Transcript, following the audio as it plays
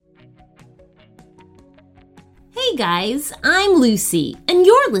Hey guys, I'm Lucy, and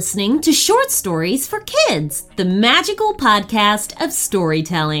you're listening to Short Stories for Kids, the magical podcast of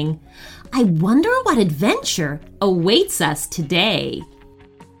storytelling. I wonder what adventure awaits us today.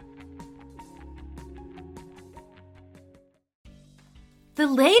 The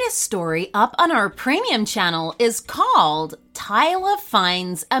latest story up on our premium channel is called Tyla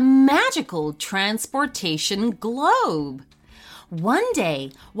Finds a Magical Transportation Globe. One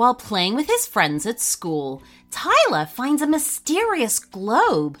day, while playing with his friends at school, Tyla finds a mysterious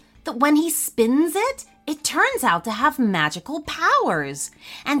globe that when he spins it, it turns out to have magical powers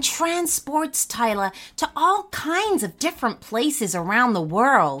and transports Tyla to all kinds of different places around the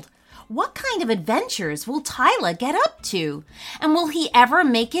world. What kind of adventures will Tyla get up to? And will he ever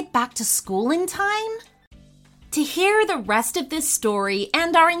make it back to school in time? To hear the rest of this story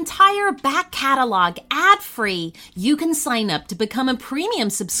and our entire back catalog ad-free, you can sign up to become a premium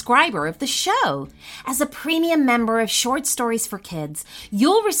subscriber of the show. As a premium member of Short Stories for Kids,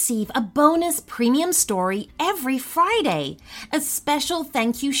 you'll receive a bonus premium story every Friday, a special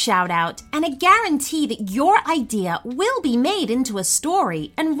thank you shout-out, and a guarantee that your idea will be made into a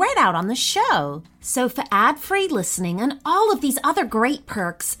story and read out on the show. So for ad-free listening and all of these other great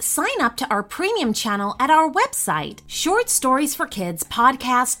perks, sign up to our premium channel at our website,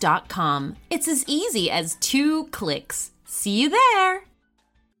 shortstoriesforkidspodcast.com. It's as easy as 2 clicks. See you there!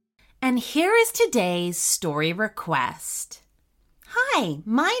 And here is today's story request. Hi,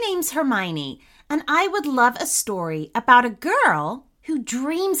 my name's Hermione, and I would love a story about a girl who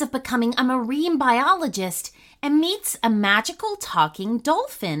dreams of becoming a marine biologist and meets a magical talking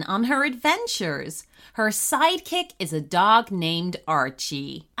dolphin on her adventures. Her sidekick is a dog named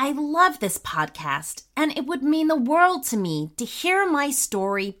Archie. I love this podcast, and it would mean the world to me to hear my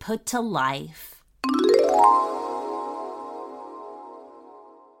story put to life.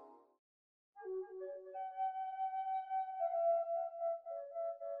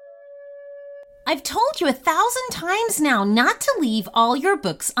 I've told you 1,000 times now not to leave all your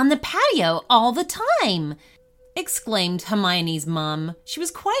books on the patio all the time, exclaimed Hermione's mom. She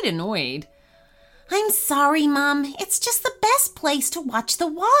was quite annoyed. I'm sorry, Mom. It's just the best place to watch the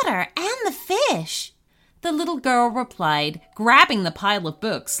water and the fish, the little girl replied, grabbing the pile of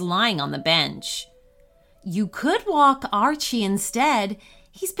books lying on the bench. You could walk Archie instead.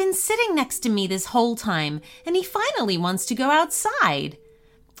 He's been sitting next to me this whole time, and he finally wants to go outside.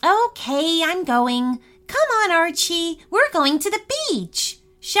 Okay, I'm going. Come on, Archie. We're going to the beach,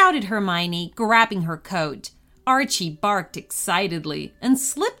 shouted Hermione, grabbing her coat. Archie barked excitedly and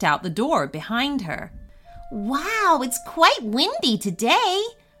slipped out the door behind her. Wow, it's quite windy today.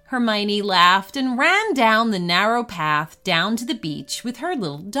 Hermione laughed and ran down the narrow path down to the beach with her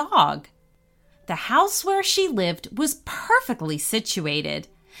little dog. The house where she lived was perfectly situated.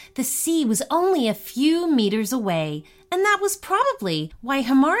 The sea was only a few meters away, and that was probably why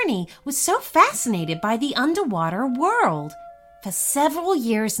Hermione was so fascinated by the underwater world. For several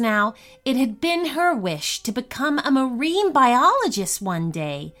years now, it had been her wish to become a marine biologist one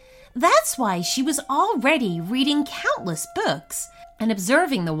day. That's why she was already reading countless books and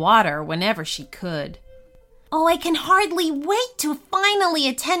observing the water whenever she could. Oh, I can hardly wait to finally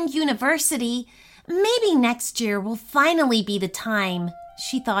attend university. Maybe next year will finally be the time,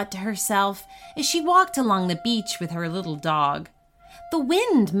 she thought to herself as she walked along the beach with her little dog. The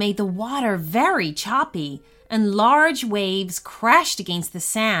wind made the water very choppy, and large waves crashed against the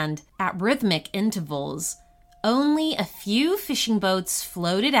sand at rhythmic intervals. Only a few fishing boats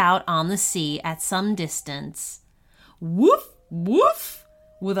floated out on the sea at some distance. Woof, woof!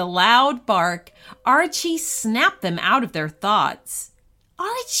 With a loud bark, Archie snapped them out of their thoughts.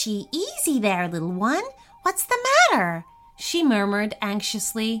 Archie, easy there, little one. What's the matter? She murmured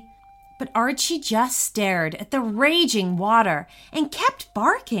anxiously. But Archie just stared at the raging water and kept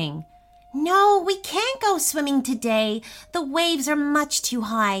barking. No, we can't go swimming today. The waves are much too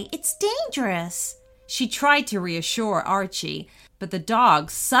high. It's dangerous. She tried to reassure Archie, but the dog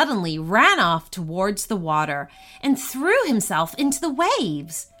suddenly ran off towards the water and threw himself into the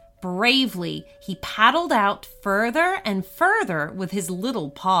waves. Bravely, he paddled out further and further with his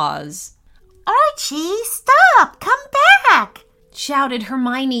little paws. Archie, stop! Come back! Shouted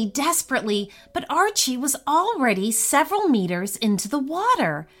Hermione desperately, but Archie was already several meters into the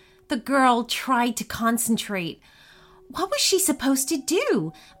water. The girl tried to concentrate. What was she supposed to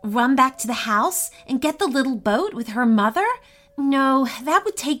do? Run back to the house and get the little boat with her mother? No, that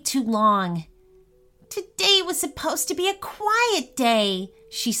would take too long. Today was supposed to be a quiet day,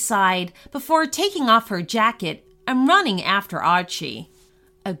 she sighed before taking off her jacket and running after Archie.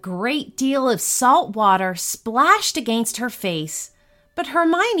 A great deal of salt water splashed against her face, but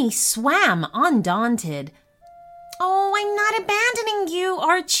Hermione swam undaunted. Oh, I'm not abandoning you,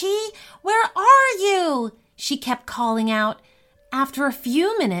 Archie. Where are you? She kept calling out. After a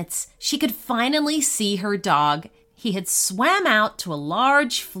few minutes, she could finally see her dog. He had swam out to a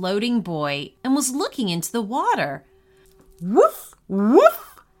large floating buoy and was looking into the water. Woof,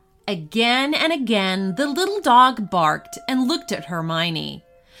 woof! Again and again, the little dog barked and looked at Hermione.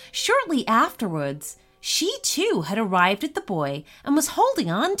 Shortly afterwards, she too had arrived at the buoy and was holding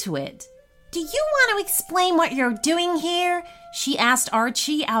on to it. Do you want to explain what you're doing here? She asked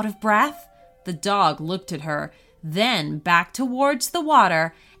Archie out of breath. The dog looked at her, then back towards the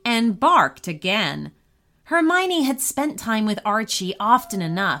water and barked again. Hermione had spent time with Archie often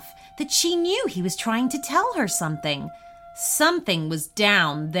enough that she knew he was trying to tell her something. Something was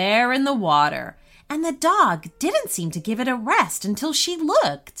down there in the water, and the dog didn't seem to give it a rest until she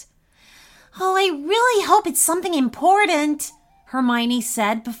looked. Oh, I really hope it's something important, Hermione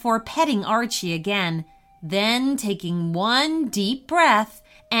said before petting Archie again, then taking one deep breath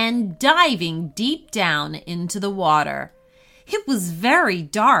and diving deep down into the water. It was very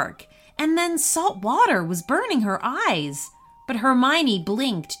dark, and then salt water was burning her eyes, but Hermione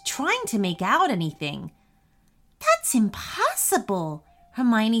blinked, trying to make out anything. That's impossible,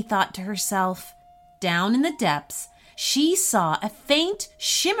 Hermione thought to herself. Down in the depths, she saw a faint,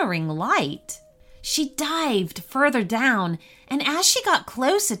 shimmering light. She dived further down, and as she got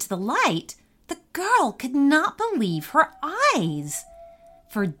closer to the light, the girl could not believe her eyes.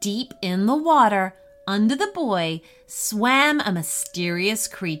 For deep in the water, under the buoy, swam a mysterious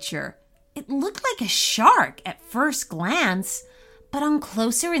creature. It looked like a shark at first glance, but on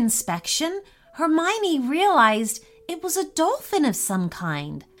closer inspection, Hermione realized it was a dolphin of some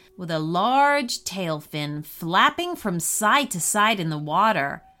kind, with a large tail fin flapping from side to side in the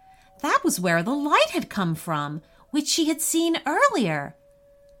water. That was where the light had come from, which she had seen earlier.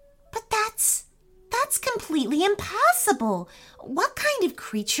 But that's completely impossible. What kind of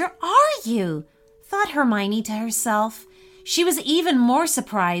creature are you? Thought Hermione to herself. She was even more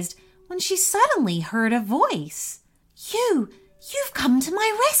surprised when she suddenly heard a voice. You've come to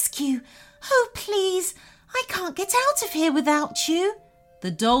my rescue. Oh, please, I can't get out of here without you.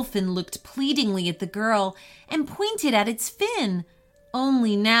 The dolphin looked pleadingly at the girl and pointed at its fin.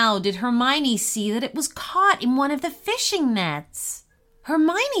 Only now did Hermione see that it was caught in one of the fishing nets.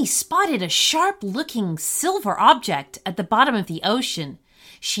 Hermione spotted a sharp-looking silver object at the bottom of the ocean.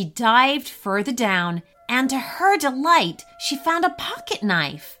 She dived further down, and to her delight, she found a pocket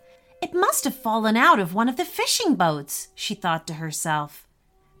knife. It must have fallen out of one of the fishing boats, she thought to herself.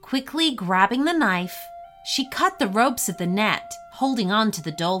 Quickly grabbing the knife, she cut the ropes of the net, holding on to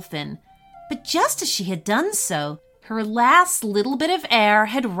the dolphin. But just as she had done so, her last little bit of air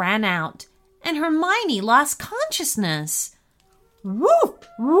had ran out, and Hermione lost consciousness. Woof,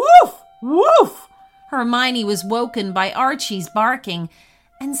 woof, woof! Hermione was woken by Archie's barking,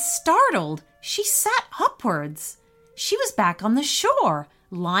 and startled, she sat upwards. She was back on the shore,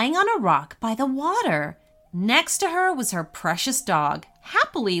 lying on a rock by the water. Next to her was her precious dog,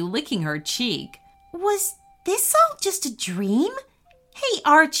 happily licking her cheek. Was this all just a dream? Hey,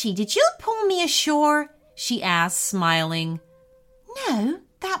 Archie, did you pull me ashore? She asked, smiling. No,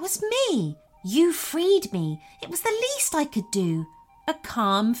 that was me. You freed me. It was the least I could do, a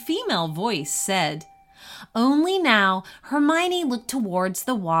calm female voice said. Only now Hermione looked towards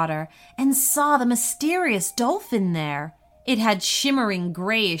the water and saw the mysterious dolphin there. It had shimmering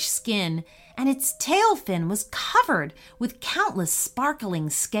grayish skin, and its tail fin was covered with countless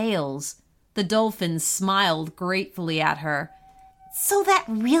sparkling scales. The dolphin smiled gratefully at her. So that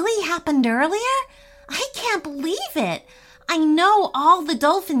really happened earlier? I can't believe it. I know all the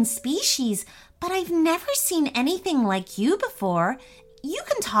dolphin species, but I've never seen anything like you before. You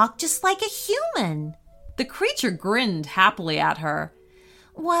can talk just like a human. The creature grinned happily at her.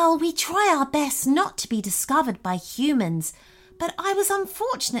 Well, we try our best not to be discovered by humans, but I was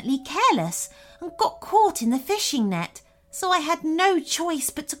unfortunately careless and got caught in the fishing net, so I had no choice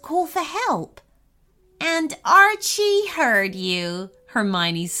but to call for help. And Archie heard you.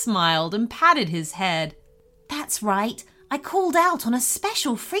 Hermione smiled and patted his head. That's right. I called out on a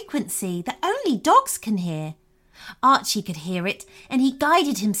special frequency that only dogs can hear. Archie could hear it, and he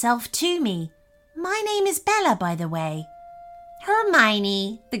guided himself to me. My name is Bella, by the way.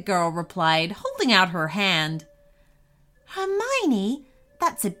 Hermione, the girl replied, holding out her hand. Hermione?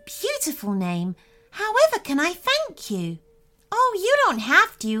 That's a beautiful name. However can I thank you? Oh, you don't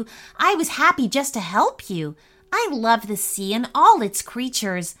have to. I was happy just to help you. I love the sea and all its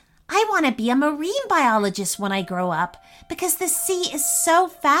creatures. I want to be a marine biologist when I grow up because the sea is so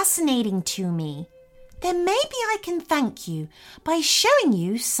fascinating to me. Then maybe I can thank you by showing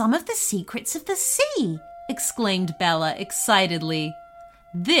you some of the secrets of the sea. exclaimed Bella excitedly.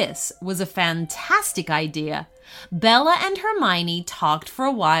 This was a fantastic idea. Bella and Hermione talked for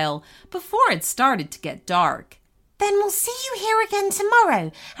a while before it started to get dark. Then we'll see you here again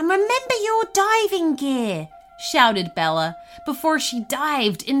tomorrow, and remember your diving gear, shouted Bella before she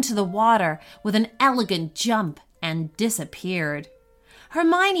dived into the water with an elegant jump and disappeared.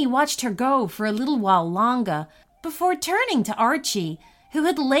 Hermione watched her go for a little while longer before turning to Archie, who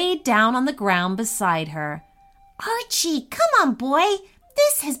had laid down on the ground beside her. Archie, come on, boy.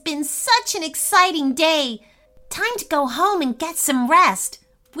 This has been such an exciting day. Time to go home and get some rest.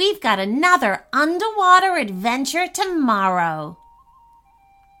 We've got another underwater adventure tomorrow.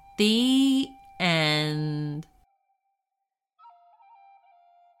 The